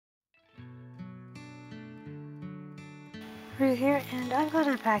through here, and I've got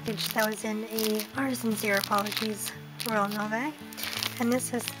a package that was in a Artisan Zero Apologies Royal Mail bag, and this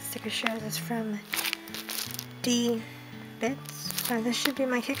has sticker shows is from D Bits. So this should be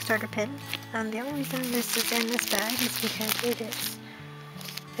my Kickstarter pin. The only reason this is in this bag is because it is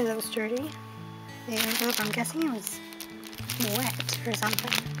a little sturdy. The envelope, I'm guessing it was wet or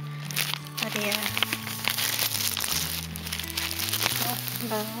something. But yeah, well,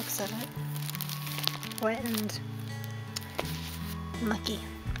 by the looks of it, wet and mucky.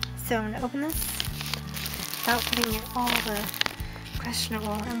 So I'm gonna open this without putting in all the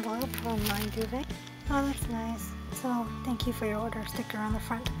questionable envelope on my duvet. Oh, that's nice. So thank you for your order sticker on the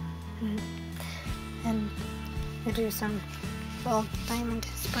front. And I do some little diamond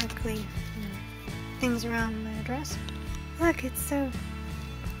sparkly things around my address. Look, it's so...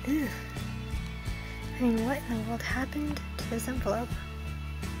 Ugh. I mean, what in the world happened to this envelope?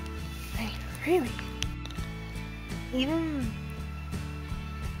 I mean, really? Even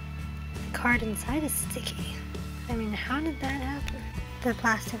the card inside is sticky. I mean, how did that happen? The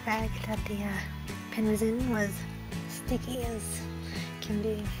plastic bag that the pen was in was sticky as can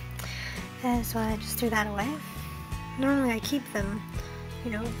be. So I just threw that away. Normally I keep them,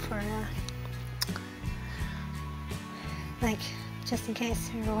 you know, for like just in case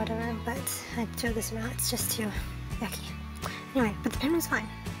or whatever, but I threw this one out. It's just too yucky. Anyway, but the pen was fine,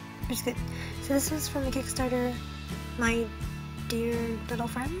 which is good. So this was from the Kickstarter, My Dear Little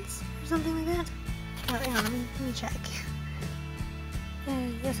Friends, or something like that. Oh, hang on, let me check.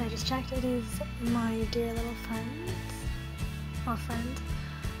 Yes, I just checked. It is My Dear Little Friends, or Friend.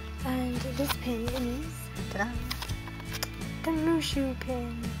 And this pin is, ta-da, the Mushu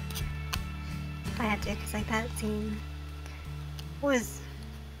pin. I had to, because like that scene was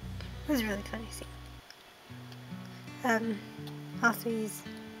really funny scene. Also is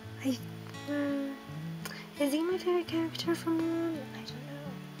he my favorite character from Mulan? I don't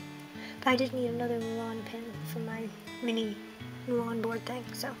know. But I did need another Mulan pin for my mini Mulan board thing,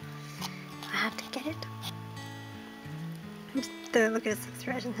 so I had to get it. Look at his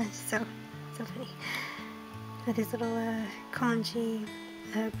expression, that's so funny. With his little congee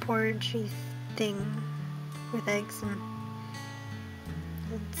porridgey thing with eggs, and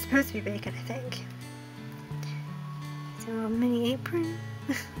it's supposed to be bacon, I think. So a mini apron.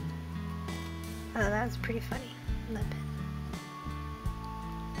 Oh, that was pretty funny. I love it.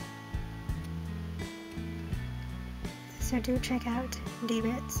 So do check out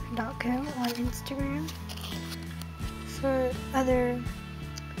dbits.co on Instagram for other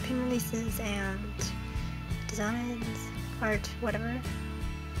pin releases and designs, art, whatever.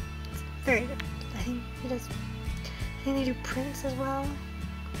 It's very good. I think they do prints as well.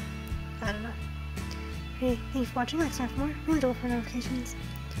 I don't know. Hey, thank you for watching. Like, subscribe for more. Ring the door for notifications.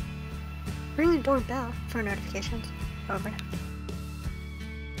 Ring the doorbell for notifications. Over now.